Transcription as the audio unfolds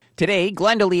Today,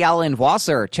 Glendalee Allen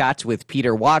Wasser chats with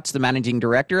Peter Watts, the Managing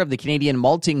Director of the Canadian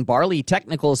Malting Barley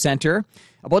Technical Centre,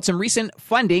 about some recent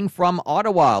funding from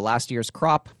Ottawa, last year's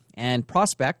crop, and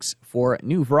prospects for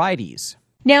new varieties.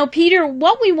 Now, Peter,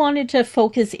 what we wanted to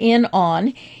focus in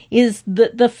on is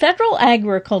the federal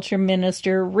agriculture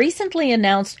minister recently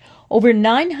announced over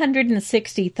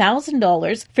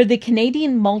 $960,000 for the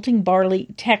Canadian Malting Barley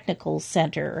Technical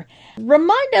Centre.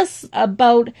 Remind us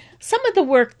about some of the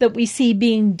work that we see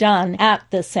being done at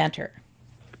the centre.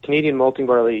 Canadian Malting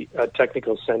Barley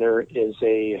Technical Centre is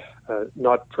a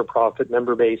not-for-profit,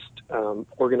 member-based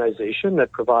organization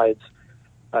that provides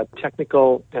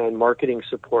technical and marketing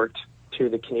support to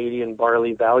the Canadian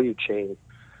barley value chain.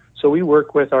 So we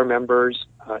work with our members,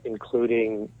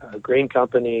 including grain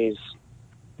companies,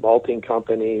 malting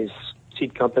companies,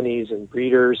 seed companies, and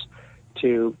breeders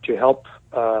to help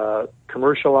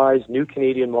commercialize new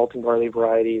Canadian malting barley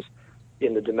varieties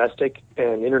in the domestic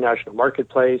and international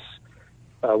marketplace,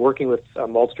 working with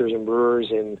maltsters and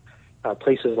brewers in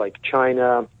places like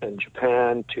China and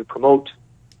Japan to promote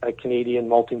Canadian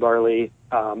malting barley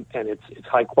and its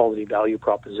high-quality value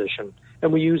proposition.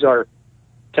 And we use our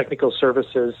technical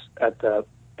services at the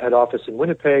head office in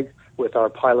Winnipeg with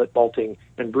our pilot malting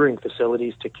and brewing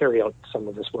facilities to carry out some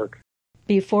of this work.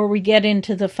 Before we get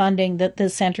into the funding that the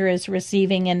centre is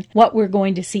receiving and what we're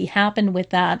going to see happen with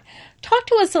that, talk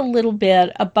to us a little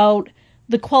bit about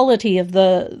the quality of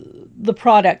the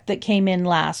product that came in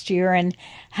last year and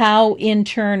how, in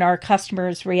turn, our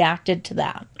customers reacted to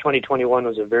that. 2021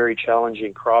 was a very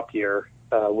challenging crop year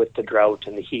with the drought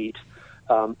and the heat.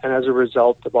 And as a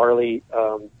result, the barley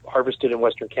harvested in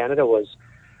Western Canada was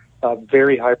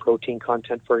very high protein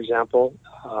content, for example,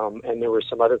 and there were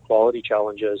some other quality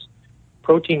challenges.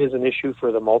 Protein is an issue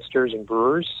for the maltsters and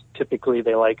brewers. Typically,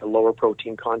 they like a lower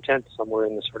protein content, somewhere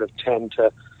in the sort of 10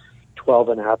 to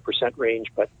 12.5%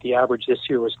 range, but the average this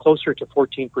year was closer to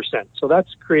 14%. So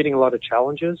that's creating a lot of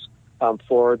challenges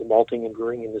for the malting and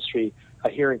brewing industry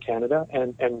here in Canada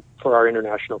and for our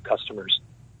international customers.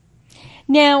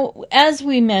 Now, as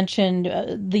we mentioned,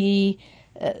 the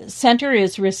centre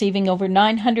is receiving over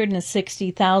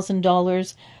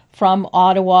 $960,000 from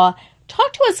Ottawa.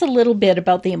 Talk to us a little bit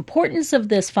about the importance of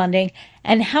this funding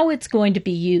and how it's going to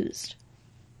be used.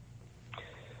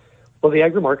 Well, the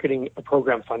agri-marketing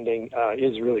program funding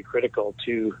is really critical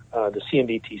to the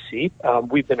CMBTC.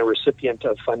 We've been a recipient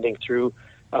of funding through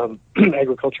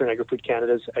Agriculture and Agri-Food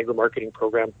Canada's agri-marketing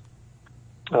program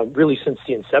really since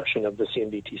the inception of the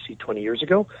CMBTC 20 years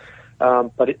ago.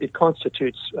 But it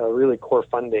constitutes really core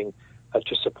funding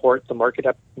to support the market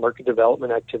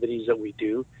development activities that we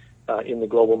do in the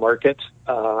global market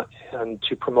and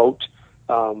to promote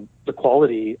the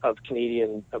quality of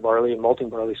Canadian barley and malting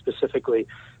barley specifically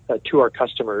to our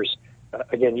customers,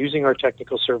 again, using our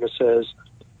technical services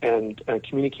and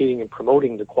communicating and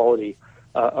promoting the quality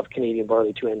of Canadian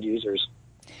barley to end users.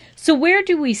 So where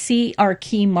do we see our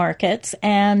key markets,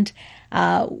 and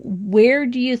where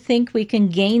do you think we can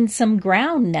gain some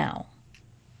ground now?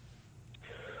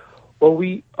 Well,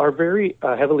 we are very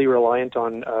heavily reliant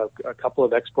on a couple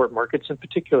of export markets. In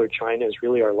particular, China is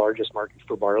really our largest market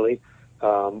for barley.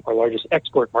 Our largest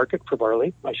export market for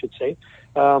barley, I should say.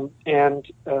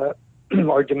 And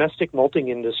our domestic malting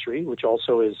industry, which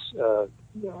also is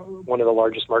one of the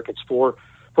largest markets for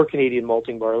Canadian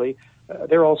malting barley,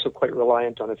 they're also quite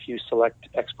reliant on a few select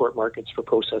export markets for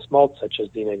processed malt, such as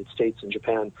the United States and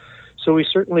Japan. So we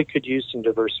certainly could use some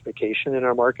diversification in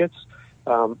our markets.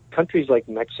 Countries like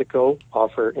Mexico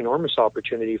offer enormous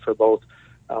opportunity for both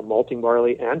malting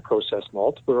barley and processed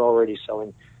malt. We're already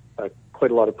selling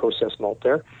quite a lot of processed malt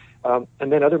there.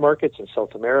 And then other markets in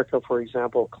South America, for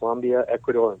example, Colombia,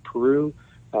 Ecuador, and Peru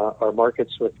are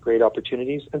markets with great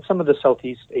opportunities. And some of the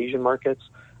Southeast Asian markets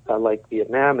like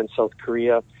Vietnam and South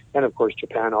Korea, and of course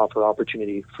Japan, offer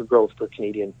opportunity for growth for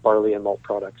Canadian barley and malt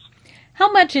products. How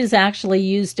much is actually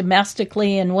used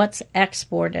domestically and what's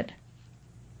exported?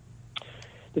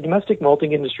 The domestic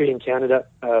malting industry in Canada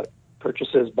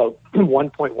purchases about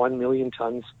 1.1 million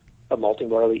tons of malting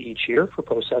barley each year for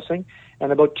processing,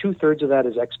 and about two-thirds of that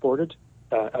is exported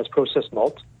as processed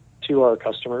malt to our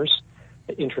customers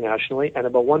internationally, and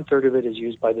about one-third of it is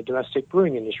used by the domestic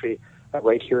brewing industry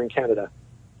right here in Canada.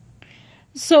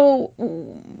 So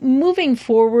moving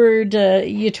forward,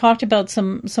 you talked about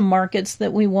some markets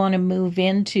that we want to move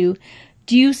into.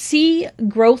 Do you see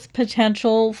growth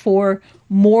potential for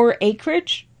more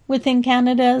acreage within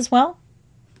Canada as well?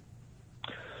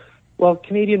 Well,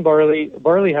 Canadian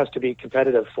barley has to be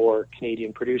competitive for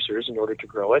Canadian producers in order to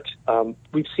grow it.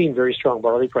 We've seen very strong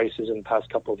barley prices in the past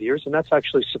couple of years, and that's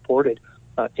actually supported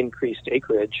increased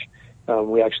acreage.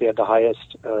 We actually had the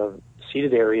highest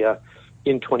seeded area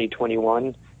in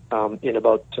 2021 in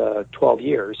about 12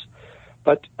 years.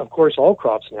 But of course, all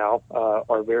crops now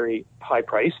are very high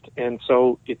priced, and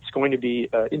so it's going to be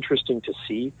interesting to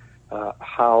see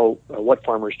what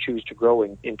farmers choose to grow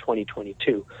in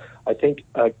 2022. I think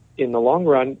in the long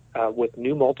run, with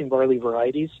new malting barley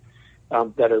varieties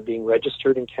that are being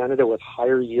registered in Canada with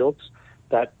higher yields,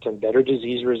 that better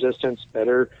disease resistance,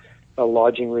 better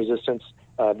lodging resistance,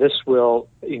 this will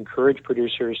encourage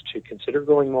producers to consider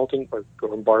growing malting or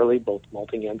growing barley, both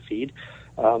malting and feed,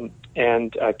 and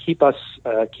keep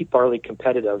barley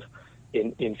competitive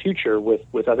in future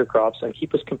with other crops and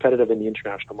keep us competitive in the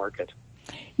international market.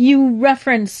 You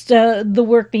referenced the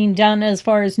work being done as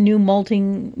far as new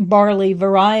malting barley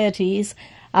varieties.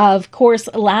 Of course,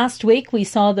 last week we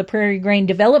saw the Prairie Grain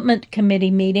Development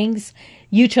Committee meetings.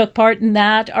 You took part in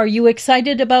that. Are you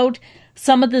excited about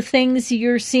some of the things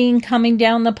you're seeing coming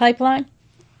down the pipeline?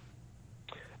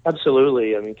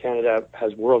 Absolutely. I mean, Canada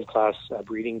has world-class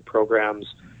breeding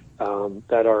programs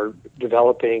that are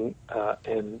developing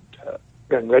and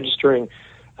registering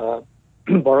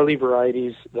barley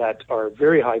varieties that are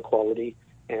very high quality,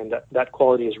 and that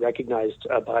quality is recognized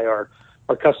by our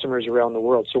customers around the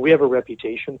world. So we have a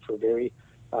reputation for very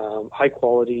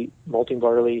high-quality malting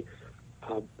barley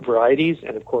varieties,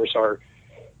 and of course our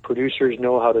producers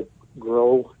know how to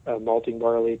grow malting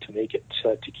barley to make it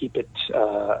to keep it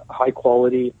high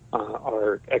quality.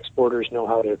 Our exporters know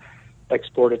how to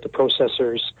export it to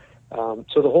processors.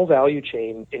 So the whole value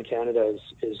chain in Canada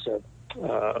is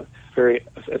very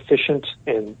efficient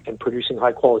and producing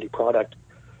high quality product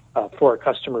for our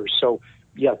customers. So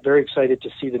yeah, very excited to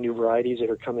see the new varieties that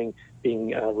are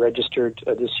being registered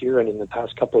this year and in the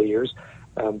past couple of years,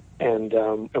 and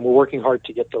we're working hard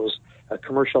to get those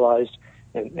commercialized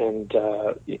and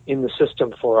in the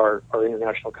system for our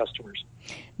international customers.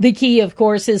 The key, of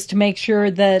course, is to make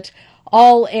sure that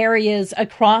all areas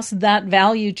across that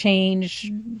value chain,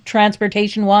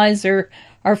 transportation-wise, are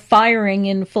firing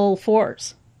in full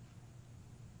force.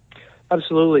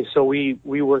 Absolutely. So we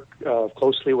work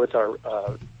closely with our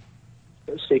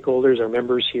stakeholders, our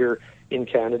members here in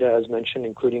Canada, as mentioned,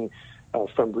 including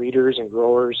from breeders and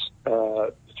growers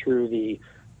through the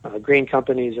grain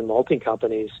companies and malting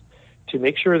companies, to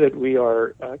make sure that we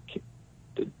are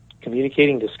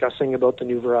communicating, discussing about the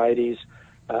new varieties,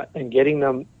 and getting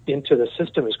them into the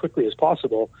system as quickly as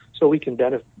possible, so we can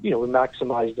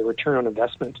maximize the return on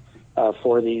investment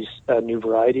for these new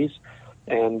varieties.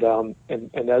 And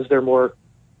as they're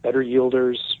better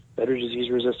yielders, better disease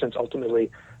resistance,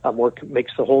 ultimately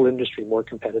makes the whole industry more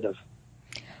competitive.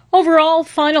 Overall,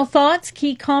 final thoughts,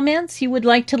 key comments you would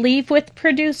like to leave with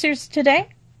producers today?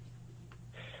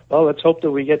 Well, let's hope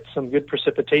that we get some good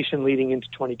precipitation leading into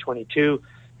 2022,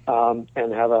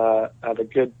 and have a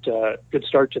good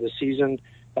start to the season.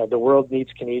 The world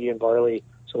needs Canadian barley,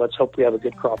 so let's hope we have a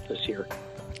good crop this year.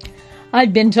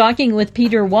 I've been talking with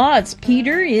Peter Watts.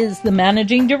 Peter is the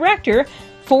Managing Director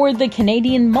for the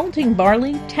Canadian Malting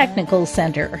Barley Technical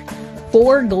Centre.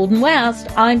 For Golden West,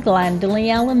 I'm Glendalee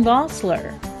Allen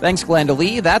Vossler. Thanks,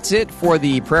 Glendalee. That's it for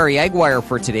the Prairie Ag Wire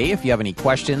for today. If you have any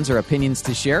questions or opinions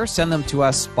to share, send them to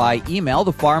us by email,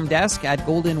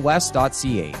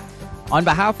 thefarmdesk@goldenwest.ca. On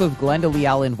behalf of Glendalee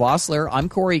Allen Vossler, I'm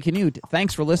Corey Canute.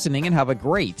 Thanks for listening and have a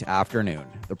great afternoon.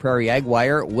 The Prairie Ag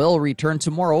Wire will return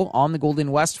tomorrow on the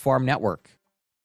Golden West Farm Network.